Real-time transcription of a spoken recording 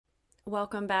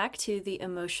Welcome back to the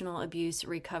Emotional Abuse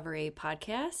Recovery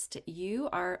Podcast. You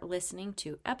are listening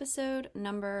to episode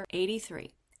number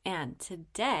 83. And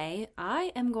today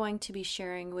I am going to be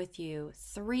sharing with you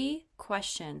 3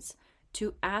 questions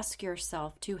to ask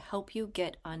yourself to help you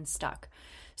get unstuck.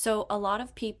 So a lot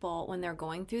of people, when they're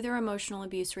going through their emotional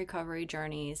abuse recovery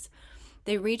journeys,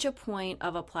 they reach a point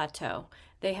of a plateau.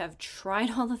 They have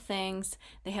tried all the things.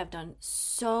 They have done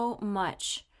so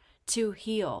much to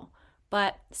heal,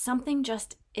 but something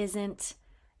just isn't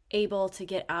able to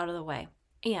get out of the way.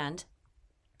 And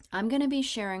I'm going to be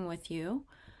sharing with you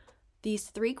these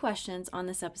 3 questions on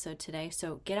this episode today.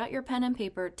 So get out your pen and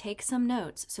paper, take some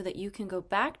notes so that you can go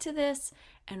back to this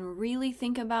and really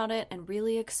think about it and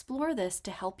really explore this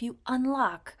to help you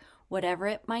unlock whatever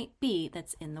it might be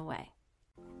that's in the way.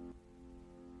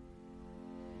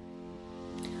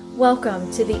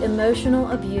 Welcome to the Emotional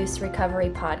Abuse Recovery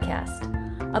Podcast,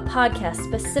 a podcast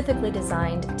specifically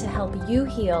designed to help you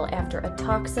heal after a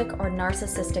toxic or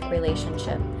narcissistic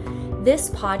relationship. This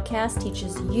podcast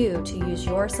teaches you to use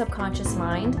your subconscious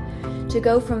mind to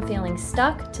go from feeling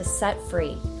stuck to set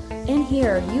free. In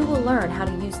here, you will learn how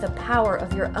to use the power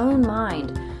of your own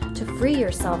mind to free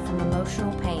yourself from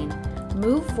emotional pain,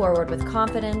 move forward with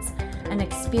confidence, and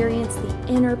experience the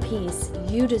inner peace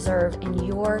you deserve in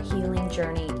your healing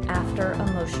journey after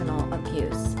emotional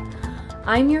abuse.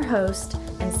 I'm your host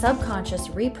and subconscious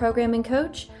reprogramming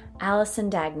coach, Allison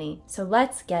Dagny. So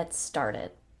let's get started.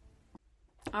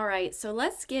 All right, so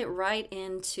let's get right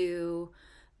into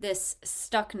this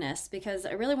stuckness because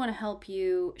I really want to help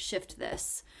you shift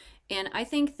this. And I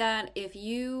think that if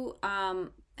you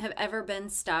have ever been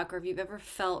stuck or if you've ever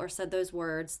felt or said those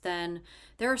words, then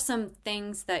there are some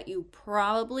things that you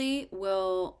probably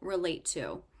will relate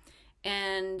to.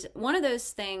 And one of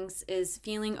those things is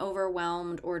feeling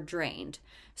overwhelmed or drained.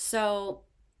 So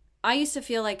I used to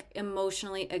feel like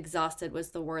emotionally exhausted was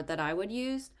the word that I would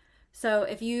use. So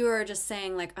if you are just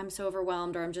saying like, I'm so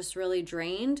overwhelmed or I'm just really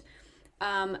drained,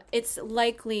 it's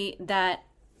likely that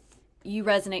you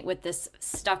resonate with this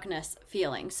stuckness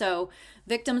feeling. So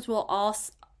victims will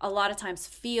also a lot of times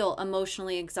feel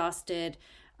emotionally exhausted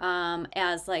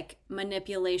as like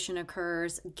manipulation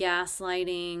occurs,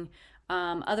 gaslighting,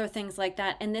 other things like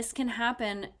that. And this can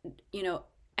happen,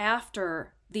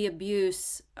 after the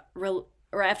abuse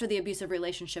or after the abusive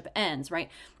relationship ends, right?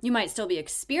 You might still be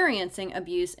experiencing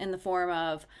abuse in the form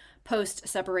of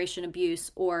post-separation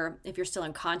abuse or if you're still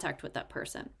in contact with that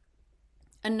person.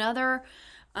 Another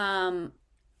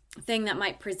thing that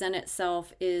might present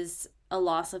itself is a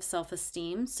loss of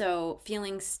self-esteem. So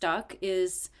feeling stuck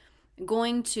is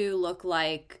going to look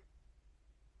like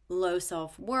low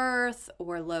self-worth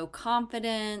or low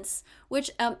confidence, which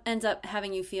ends up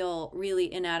having you feel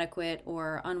really inadequate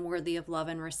or unworthy of love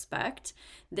and respect.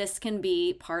 This can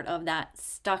be part of that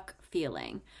stuck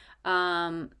feeling.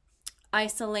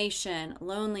 Isolation,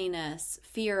 loneliness,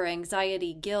 fear,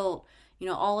 anxiety, guilt,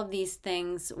 all of these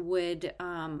things would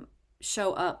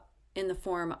show up in the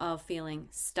form of feeling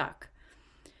stuck.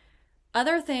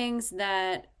 Other things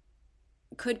that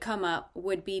could come up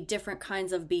would be different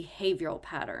kinds of behavioral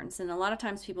patterns. And a lot of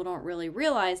times people don't really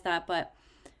realize that, but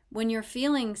when you're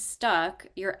feeling stuck,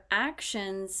 your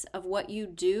actions of what you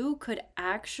do could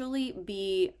actually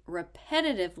be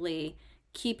repetitively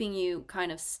keeping you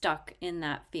kind of stuck in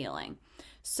that feeling.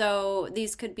 So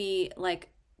these could be like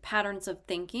patterns of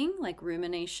thinking, like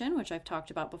rumination, which I've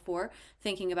talked about before,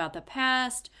 thinking about the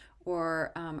past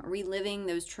or reliving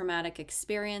those traumatic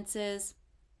experiences.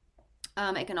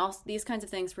 It can also, these kinds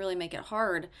of things really make it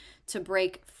hard to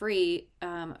break free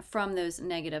from those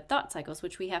negative thought cycles,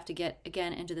 which we have to get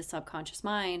again into the subconscious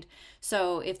mind.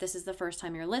 So if this is the first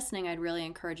time you're listening, I'd really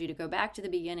encourage you to go back to the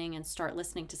beginning and start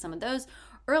listening to some of those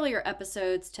earlier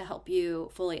episodes to help you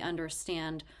fully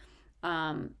understand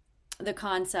the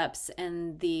concepts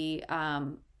and the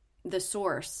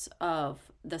source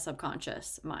of the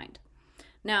subconscious mind.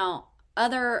 Now,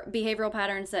 other behavioral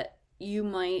patterns that you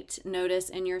might notice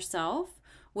in yourself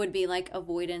would be like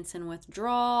avoidance and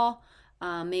withdrawal,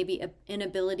 maybe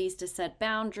inabilities to set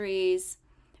boundaries.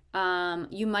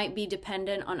 You might be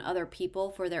dependent on other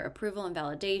people for their approval and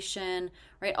validation,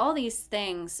 right? All these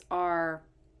things are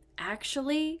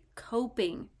actually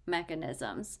coping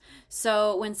mechanisms.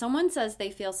 So when someone says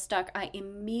they feel stuck, I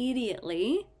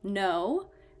immediately know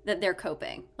that they're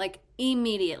coping, like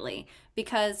immediately,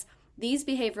 because these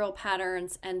behavioral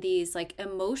patterns and these like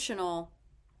emotional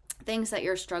things that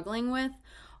you're struggling with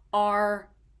are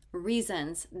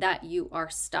reasons that you are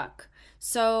stuck.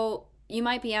 So you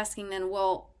might be asking then,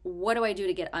 well, what do I do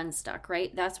to get unstuck,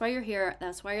 right? That's why you're here.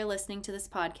 That's why you're listening to this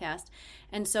podcast.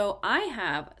 And so I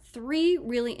have 3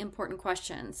 really important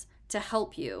questions to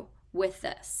help you with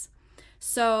this.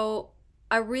 So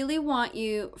I really want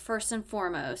you, first and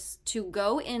foremost, to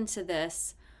go into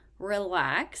this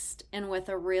relaxed and with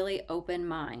a really open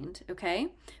mind, okay?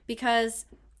 Because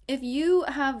if you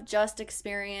have just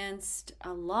experienced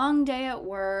a long day at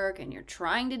work and you're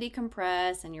trying to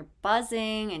decompress and you're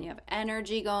buzzing and you have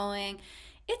energy going,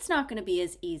 it's not going to be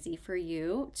as easy for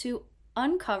you to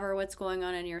uncover what's going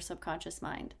on in your subconscious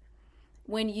mind.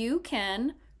 When you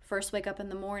can first wake up in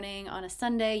the morning on a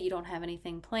Sunday, you don't have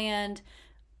anything planned,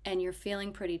 and you're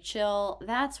feeling pretty chill,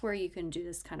 that's where you can do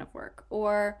this kind of work.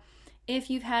 Or if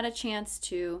you've had a chance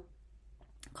to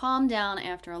calm down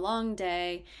after a long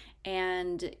day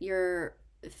and you're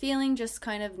feeling just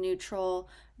kind of neutral,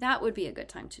 that would be a good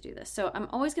time to do this. So I'm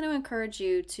always going to encourage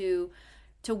you to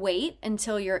wait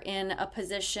until you're in a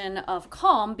position of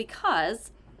calm,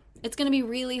 because it's going to be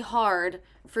really hard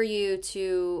for you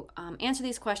to answer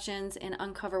these questions and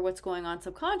uncover what's going on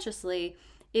subconsciously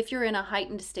if you're in a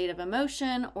heightened state of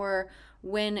emotion or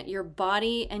when your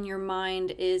body and your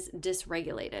mind is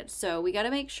dysregulated. So we got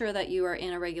to make sure that you are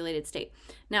in a regulated state.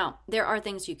 Now, there are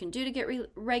things you can do to get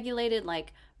regulated,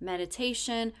 like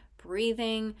meditation,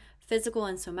 breathing, physical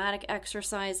and somatic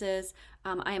exercises.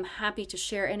 I am happy to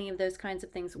share any of those kinds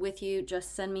of things with you.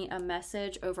 Just send me a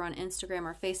message over on Instagram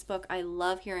or Facebook. I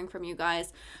love hearing from you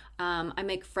guys. I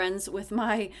make friends with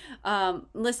my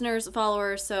listeners,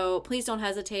 followers, so please don't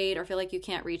hesitate or feel like you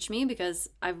can't reach me, because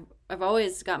I've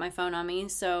always got my phone on me.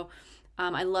 So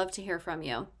I love to hear from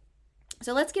you.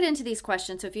 So let's get into these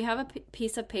questions. So if you have a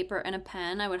piece of paper and a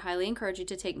pen, I would highly encourage you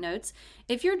to take notes.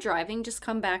 If you're driving, just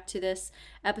come back to this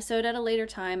episode at a later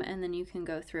time and then you can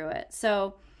go through it.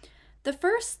 So the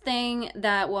first thing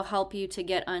that will help you to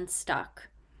get unstuck,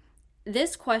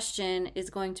 this question is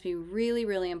going to be really,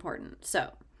 really important.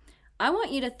 So I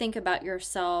want you to think about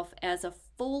yourself as a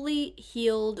fully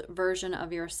healed version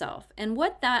of yourself. And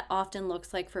what that often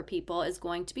looks like for people is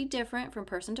going to be different from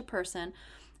person to person.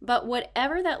 But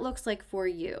whatever that looks like for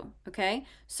you, okay?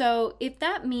 So if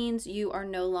that means you are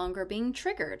no longer being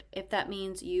triggered, if that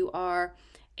means you are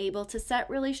able to set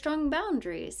really strong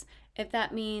boundaries, if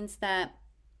that means that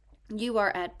you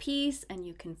are at peace and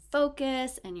you can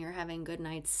focus and you're having good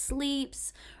night's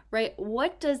sleeps, right?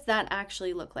 What does that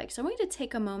actually look like? So I want you to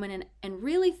take a moment and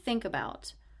really think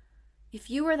about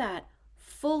if you were that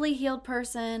fully healed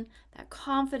person, that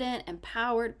confident,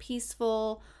 empowered,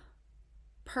 peaceful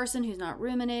person who's not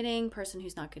ruminating, person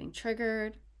who's not getting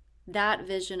triggered, that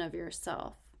vision of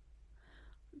yourself.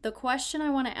 The question I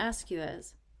want to ask you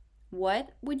is,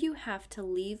 what would you have to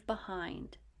leave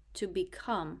behind to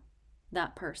become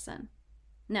that person?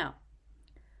 Now,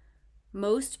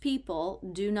 most people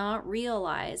do not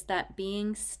realize that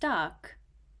being stuck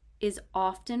is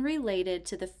often related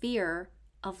to the fear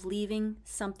of leaving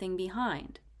something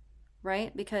behind,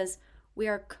 right? Because we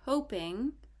are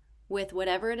coping with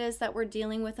whatever it is that we're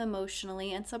dealing with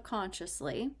emotionally and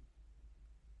subconsciously.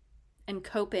 And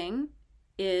coping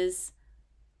is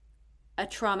a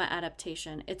trauma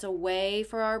adaptation. It's a way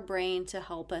for our brain to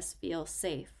help us feel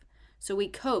safe. So we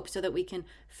cope so that we can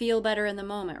feel better in the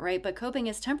moment, right? But coping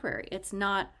is temporary. It's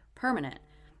not permanent.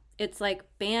 It's like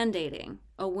band-aiding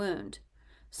a wound.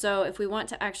 So if we want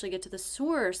to actually get to the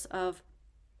source of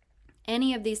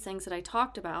any of these things that I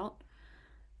talked about,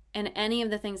 and any of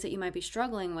the things that you might be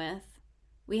struggling with,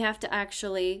 we have to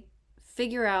actually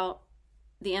figure out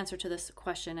the answer to this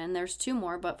question. And there's two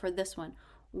more, but for this one,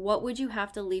 what would you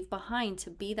have to leave behind to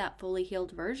be that fully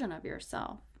healed version of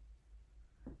yourself?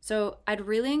 So I'd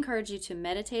really encourage you to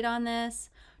meditate on this,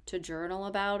 to journal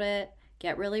about it,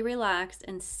 get really relaxed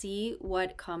and see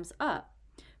what comes up.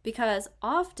 Because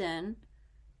often,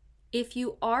 if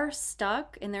you are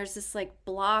stuck and there's this like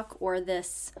block or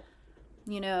this,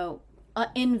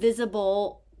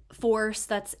 invisible force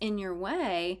that's in your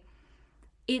way,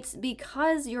 it's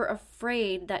because you're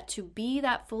afraid that to be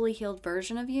that fully healed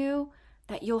version of you,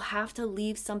 that you'll have to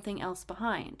leave something else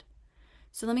behind.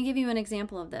 So let me give you an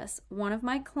example of this. One of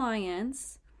my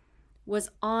clients was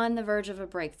on the verge of a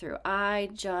breakthrough. I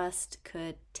just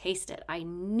could taste it. I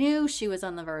knew she was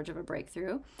on the verge of a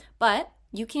breakthrough, but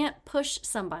you can't push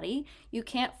somebody. You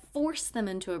can't force them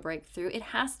into a breakthrough. It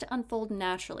has to unfold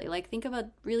naturally. Like think of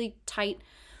a really tight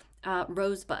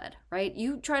rosebud, right?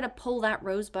 You try to pull that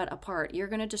rosebud apart, you're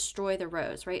going to destroy the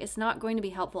rose, right? It's not going to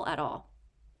be helpful at all.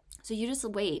 So you just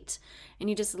wait and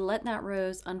you just let that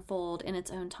rose unfold in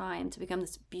its own time to become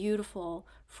this beautiful,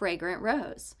 fragrant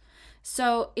rose.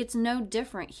 So it's no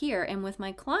different here. And with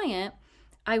my client,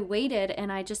 I waited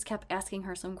and I just kept asking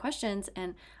her some questions,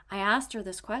 and I asked her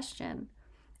this question.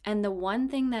 And the one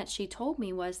thing that she told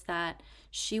me was that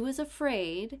she was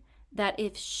afraid that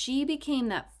if she became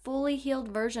that fully healed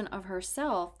version of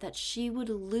herself, that she would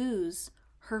lose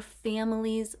her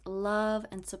family's love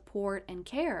and support and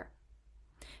care,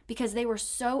 because they were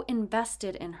so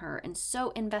invested in her and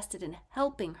so invested in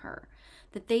helping her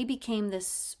that they became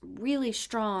this really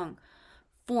strong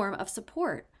form of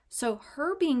support. So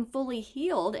her being fully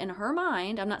healed in her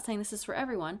mind, I'm not saying this is for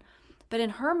everyone, but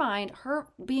in her mind, her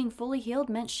being fully healed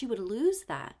meant she would lose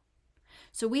that.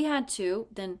 So we had to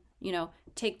then,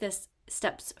 take this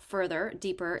steps further,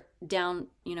 deeper down,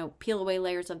 peel away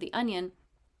layers of the onion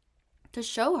to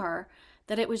show her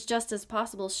that it was just as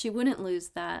possible she wouldn't lose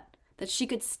that she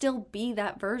could still be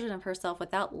that version of herself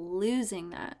without losing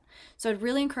that. So I'd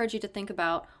really encourage you to think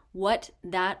about what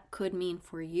that could mean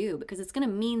for you, because it's going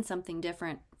to mean something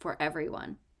different for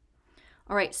everyone.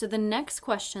 All right, so the next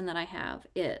question that I have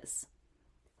is,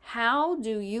 how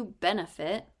do you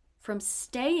benefit from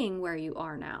staying where you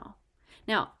are now?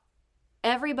 Now,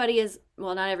 everybody is,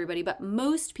 well, not everybody, but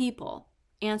most people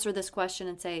answer this question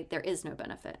and say there is no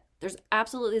benefit. There's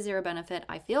absolutely zero benefit.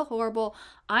 I feel horrible.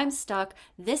 I'm stuck.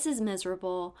 This is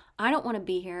miserable. I don't want to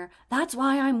be here. That's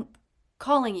why I'm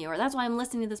calling you, or that's why I'm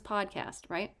listening to this podcast,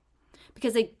 right?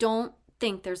 Because they don't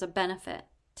think there's a benefit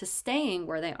to staying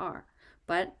where they are.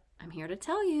 But I'm here to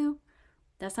tell you,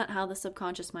 that's not how the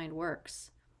subconscious mind works.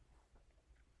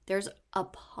 There's a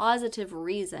positive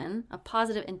reason, a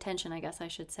positive intention, I guess I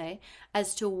should say,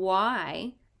 as to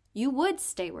why you would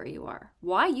stay where you are,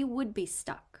 why you would be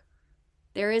stuck.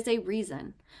 There is a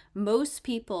reason. Most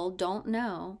people don't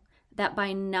know that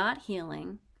by not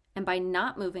healing and by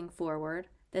not moving forward,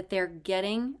 that they're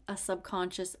getting a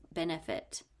subconscious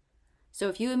benefit. So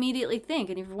if you immediately think,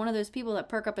 and if you're one of those people that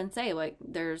perk up and say, like,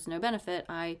 there's no benefit,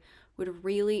 I would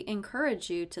really encourage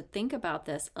you to think about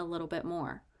this a little bit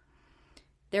more.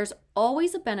 There's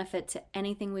always a benefit to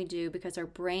anything we do because our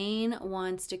brain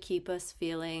wants to keep us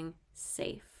feeling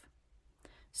safe.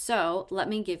 So let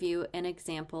me give you an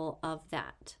example of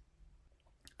that.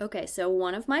 Okay, so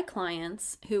one of my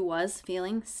clients who was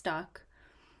feeling stuck,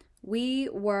 we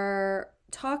were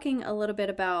talking a little bit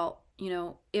about,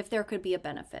 if there could be a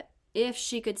benefit, if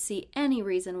she could see any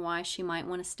reason why she might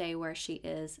want to stay where she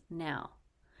is now.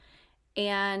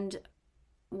 And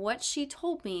what she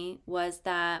told me was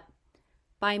that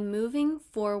by moving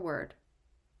forward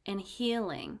and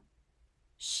healing,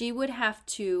 she would have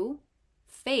to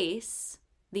face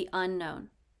the unknown.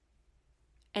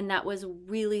 And that was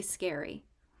really scary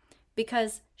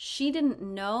because she didn't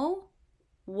know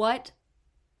what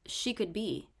she could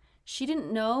be. She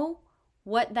didn't know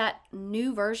what that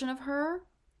new version of her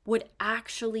would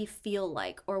actually feel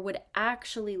like, or would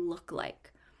actually look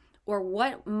like, or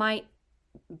what might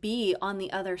be on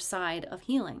the other side of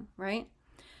healing, right?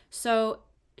 So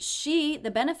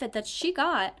the benefit that she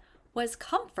got was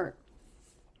comfort.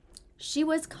 She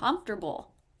was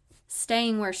comfortable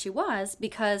staying where she was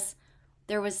because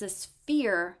there was this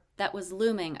fear that was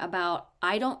looming about,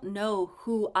 I don't know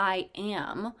who I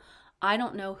am. I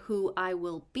don't know who I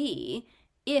will be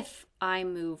if I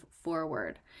move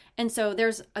forward. And so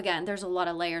there's a lot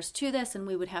of layers to this, and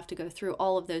we would have to go through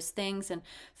all of those things and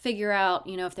figure out,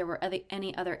 if there were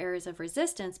any other areas of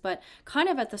resistance. But kind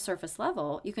of at the surface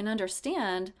level, you can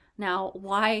understand now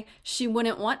why she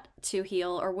wouldn't want to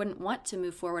heal or wouldn't want to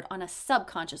move forward on a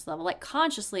subconscious level. Like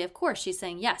consciously, of course, she's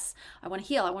saying, yes, I want to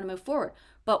heal, I want to move forward.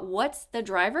 But what's the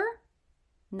driver?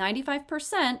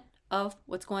 95% of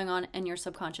what's going on in your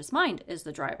subconscious mind is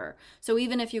the driver. So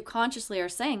even if you consciously are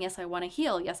saying, yes, I want to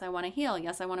heal, yes, I want to heal,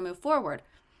 yes, I want to move forward,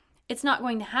 it's not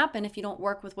going to happen if you don't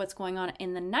work with what's going on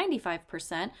in the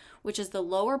 95%, which is the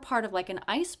lower part of like an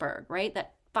iceberg, right?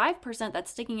 That 5%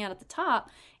 that's sticking out at the top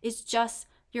is just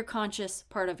your conscious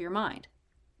part of your mind.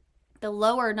 The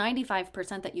lower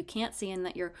 95% that you can't see and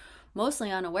that you're mostly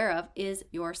unaware of is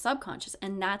your subconscious,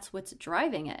 and that's what's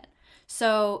driving it.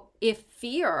 So if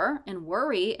fear and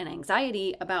worry and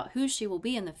anxiety about who she will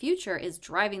be in the future is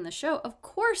driving the show, of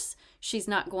course she's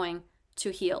not going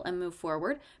to heal and move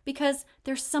forward because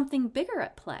there's something bigger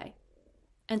at play.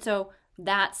 And so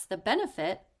that's the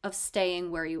benefit of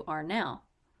staying where you are now.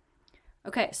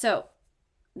 Okay, so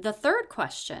the third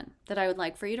question that I would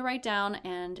like for you to write down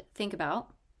and think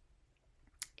about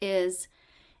is,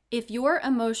 if your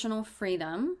emotional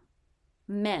freedom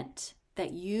meant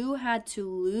that you had to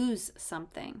lose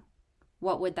something,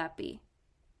 what would that be?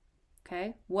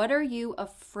 Okay, what are you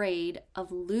afraid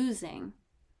of losing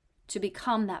to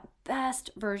become that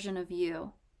best version of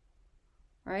you?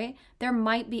 Right? There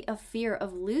might be a fear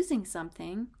of losing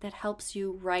something that helps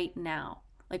you right now,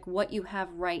 like what you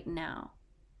have right now.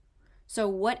 So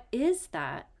what is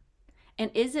that?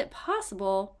 And is it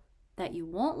possible that you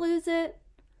won't lose it,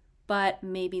 but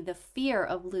maybe the fear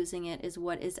of losing it is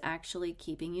what is actually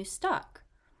keeping you stuck.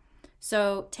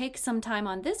 So take some time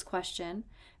on this question,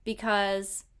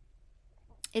 because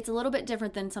it's a little bit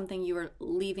different than something you were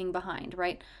leaving behind,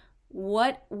 right?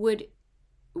 What would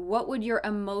your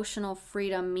emotional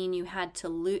freedom mean you had to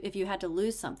lose if you had to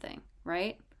lose something,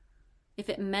 right? If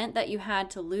it meant that you had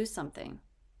to lose something,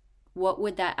 what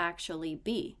would that actually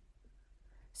be?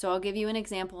 So I'll give you an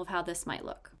example of how this might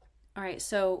look. All right,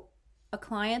 so a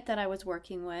client that I was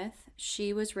working with,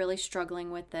 she was really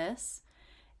struggling with this.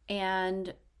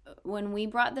 And when we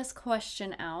brought this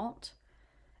question out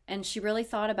and she really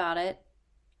thought about it,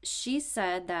 she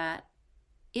said that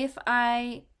if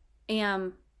I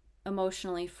am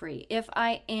emotionally free, if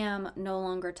I am no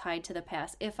longer tied to the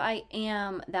past, if I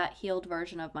am that healed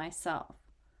version of myself,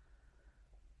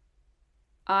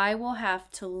 I will have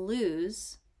to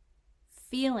lose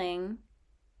feeling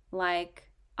like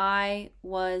I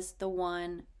was the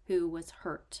one who was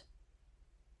hurt.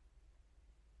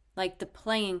 Like the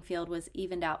playing field was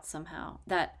evened out somehow,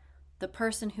 that the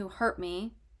person who hurt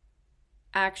me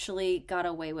actually got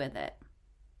away with it.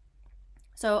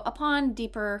 So upon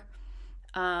deeper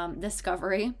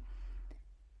discovery,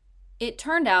 it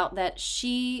turned out that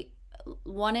she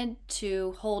wanted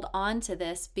to hold on to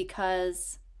this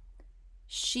because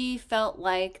she felt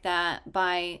like that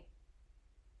by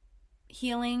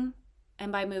healing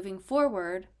and by moving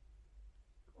forward,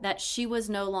 that she was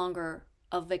no longer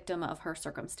a victim of her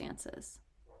circumstances.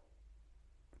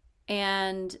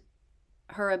 And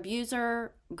her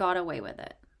abuser got away with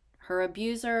it. Her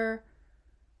abuser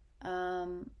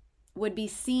would be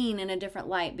seen in a different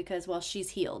light because, well,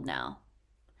 she's healed now.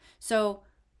 So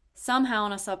somehow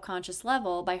on a subconscious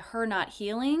level, by her not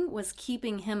healing, was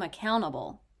keeping him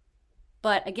accountable.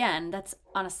 But again, that's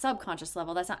on a subconscious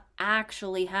level. That's not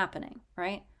actually happening,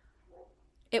 right?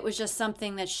 It was just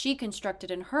something that she constructed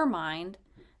in her mind,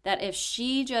 that if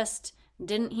she just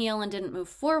didn't heal and didn't move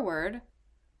forward,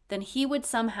 then he would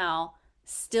somehow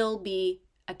still be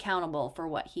accountable for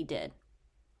what he did.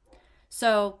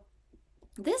 So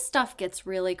this stuff gets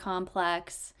really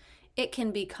complex. It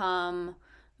can become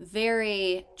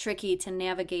very tricky to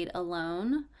navigate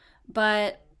alone,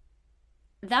 but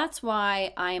that's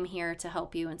why I am here to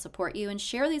help you and support you and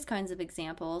share these kinds of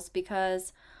examples,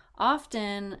 because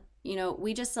often,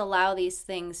 we just allow these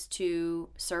things to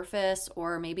surface,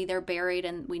 or maybe they're buried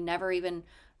and we never even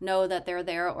know that they're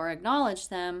there or acknowledge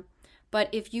them. But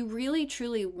if you really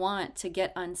truly want to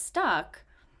get unstuck,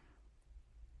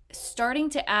 starting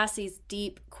to ask these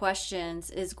deep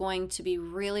questions is going to be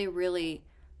really, really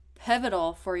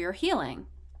pivotal for your healing.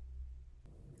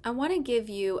 I want to give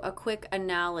you a quick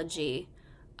analogy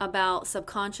about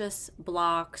subconscious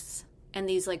blocks and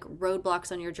these like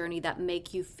roadblocks on your journey that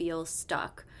make you feel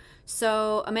stuck.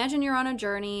 So imagine you're on a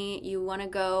journey, you want to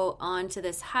go on to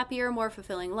this happier, more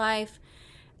fulfilling life.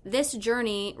 This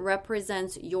journey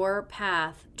represents your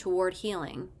path toward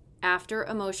healing after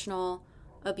emotional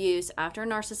abuse, after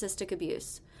narcissistic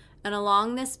abuse. And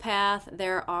along this path,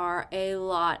 there are a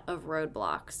lot of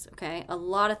roadblocks, okay? A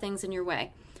lot of things in your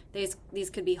way. These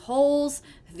could be holes,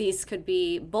 these could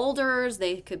be boulders,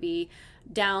 they could be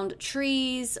downed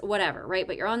trees, whatever, right?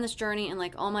 But you're on this journey and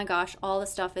like, oh my gosh, all the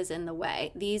stuff is in the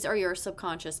way. These are your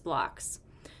subconscious blocks.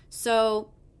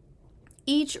 So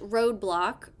each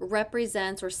roadblock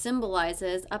represents or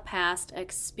symbolizes a past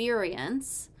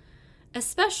experience,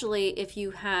 especially if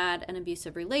you had an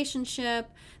abusive relationship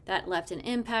that left an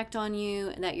impact on you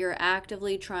and that you're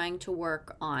actively trying to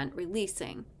work on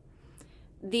releasing.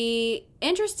 The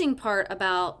interesting part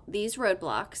about these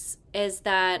roadblocks is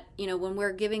that, when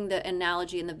we're giving the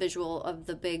analogy and the visual of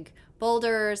the big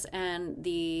boulders and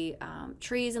the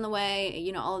trees in the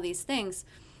way, all of these things,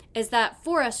 is that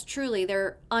for us, truly,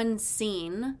 they're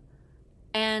unseen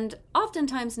and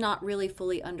oftentimes not really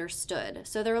fully understood.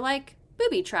 So they're like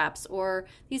booby traps or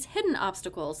these hidden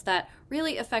obstacles that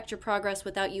really affect your progress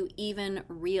without you even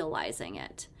realizing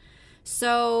it.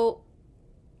 So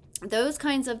those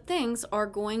kinds of things are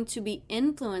going to be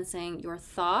influencing your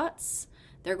thoughts.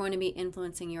 They're going to be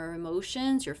influencing your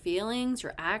emotions, your feelings,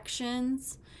 your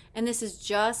actions. And this is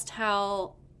just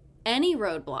how any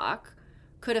roadblock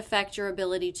could affect your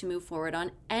ability to move forward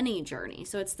on any journey.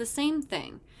 So it's the same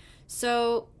thing.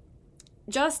 So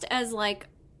just as like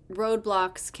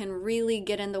roadblocks can really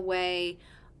get in the way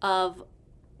of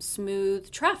smooth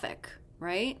traffic,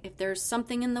 right? If there's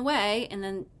something in the way and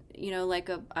then like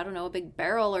a big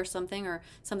barrel or something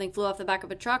flew off the back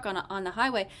of a truck on the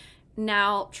highway,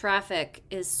 now traffic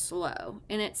is slow.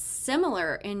 And it's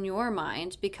similar in your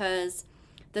mind because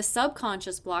the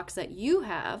subconscious blocks that you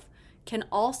have can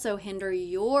also hinder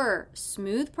your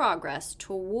smooth progress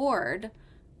toward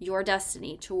your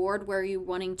destiny, toward where you're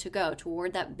wanting to go,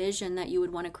 toward that vision that you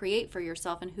would want to create for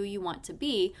yourself and who you want to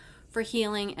be for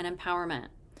healing and empowerment.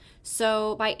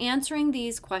 So by answering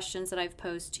these questions that I've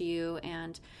posed to you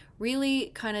and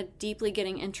really kind of deeply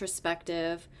getting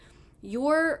introspective,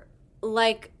 you're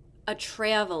like a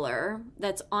traveler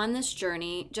that's on this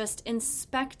journey, just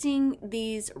inspecting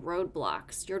these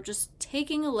roadblocks. You're just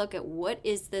taking a look at what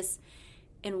is this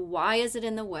and why is it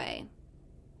in the way.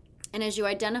 And as you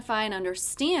identify and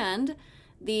understand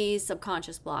these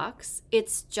subconscious blocks,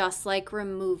 it's just like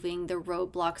removing the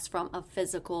roadblocks from a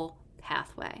physical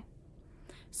pathway.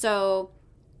 So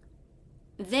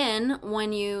then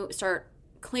when you start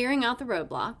clearing out the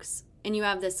roadblocks and you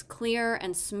have this clear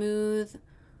and smooth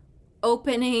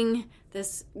opening,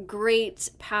 this great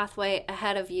pathway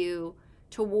ahead of you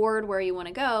toward where you want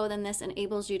to go, then this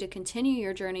enables you to continue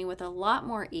your journey with a lot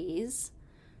more ease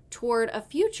toward a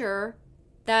future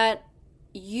that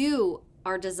you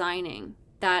are designing,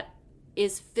 that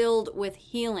is filled with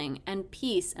healing and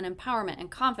peace and empowerment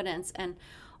and confidence and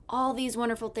all these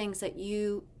wonderful things that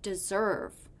you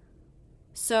deserve.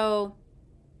 So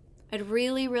I'd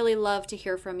really, really love to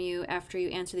hear from you after you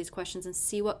answer these questions and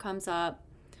see what comes up.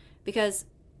 Because,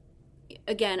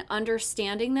 again,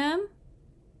 understanding them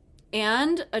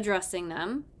and addressing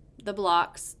them, the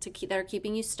blocks that are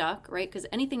keeping you stuck, right? Because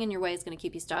anything in your way is going to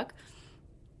keep you stuck,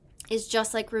 is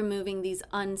just like removing these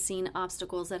unseen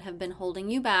obstacles that have been holding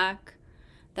you back,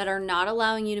 that are not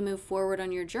allowing you to move forward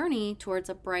on your journey towards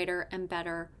a brighter and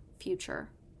better future.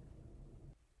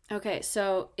 Okay,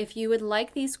 so if you would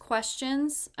like these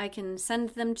questions, I can send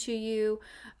them to you.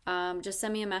 Just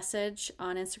send me a message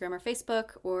on Instagram or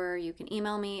Facebook, or you can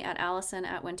email me at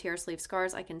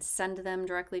Allison@WhenTearsLeaveScars. I can send them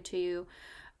directly to you,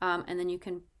 and then you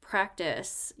can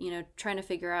practice, trying to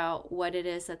figure out what it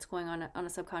is that's going on a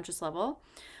subconscious level.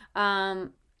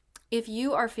 If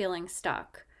you are feeling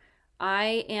stuck,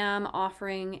 I am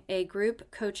offering a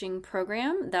group coaching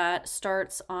program that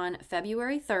starts on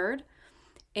February 3rd.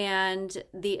 And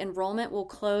the enrollment will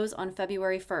close on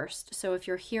February 1st. So if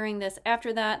you're hearing this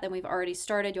after that, then we've already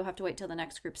started. You'll have to wait till the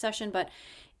next group session. But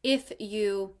if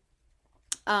you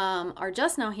are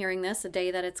just now hearing this, the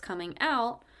day that it's coming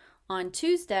out on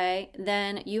Tuesday,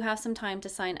 then you have some time to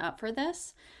sign up for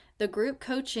this. The group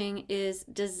coaching is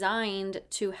designed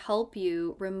to help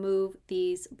you remove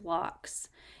these blocks.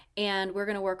 And we're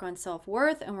going to work on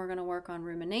self-worth, and we're going to work on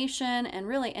rumination, and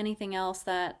really anything else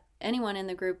that anyone in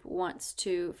the group wants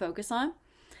to focus on.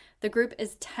 The group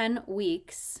is 10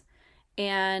 weeks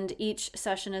and each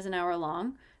session is an hour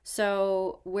long.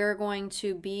 So we're going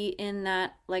to be in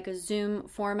that like a Zoom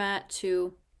format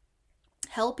to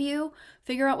help you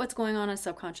figure out what's going on a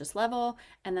subconscious level.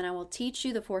 And then I will teach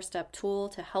you the 4-step tool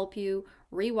to help you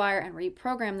rewire and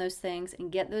reprogram those things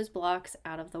and get those blocks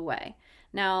out of the way.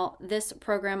 Now, this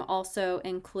program also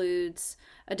includes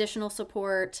additional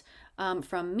support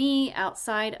from me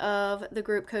outside of the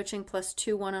group coaching, plus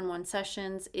 2 one-on-one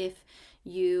sessions if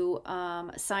you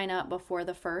sign up before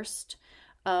the 1st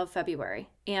of February.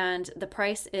 And the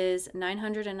price is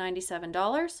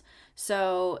 $997.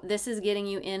 So this is getting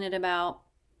you in at about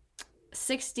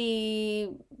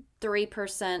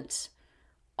 63%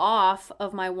 off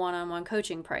of my one-on-one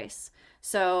coaching price.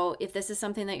 So if this is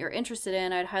something that you're interested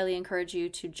in, I'd highly encourage you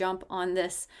to jump on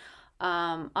this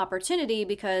opportunity,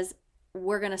 because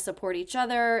we're going to support each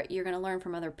other. You're going to learn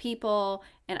from other people,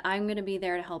 and I'm going to be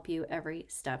there to help you every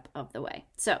step of the way.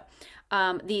 So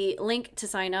the link to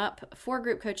sign up for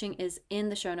group coaching is in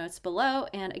the show notes below.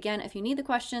 And again, if you need the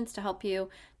questions to help you,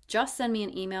 just send me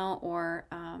an email or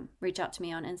reach out to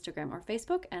me on Instagram or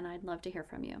Facebook, and I'd love to hear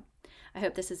from you. I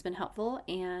hope this has been helpful,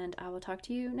 and I will talk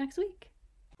to you next week.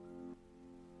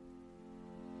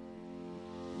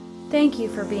 Thank you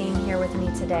for being here with me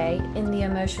today in the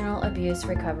Emotional Abuse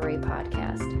Recovery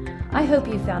Podcast. I hope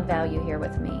you found value here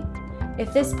with me.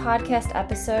 If this podcast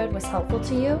episode was helpful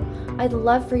to you, I'd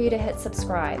love for you to hit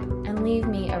subscribe and leave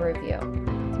me a review.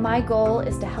 My goal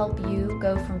is to help you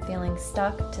go from feeling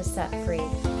stuck to set free.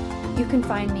 You can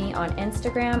find me on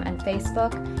Instagram and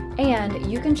Facebook, and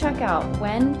you can check out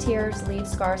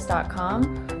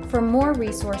WhenTearsLeaveScars.com for more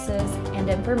resources and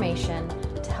information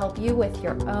to help you with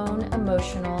your own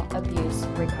emotional abuse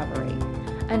recovery.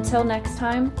 Until next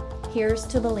time, here's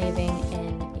to believing in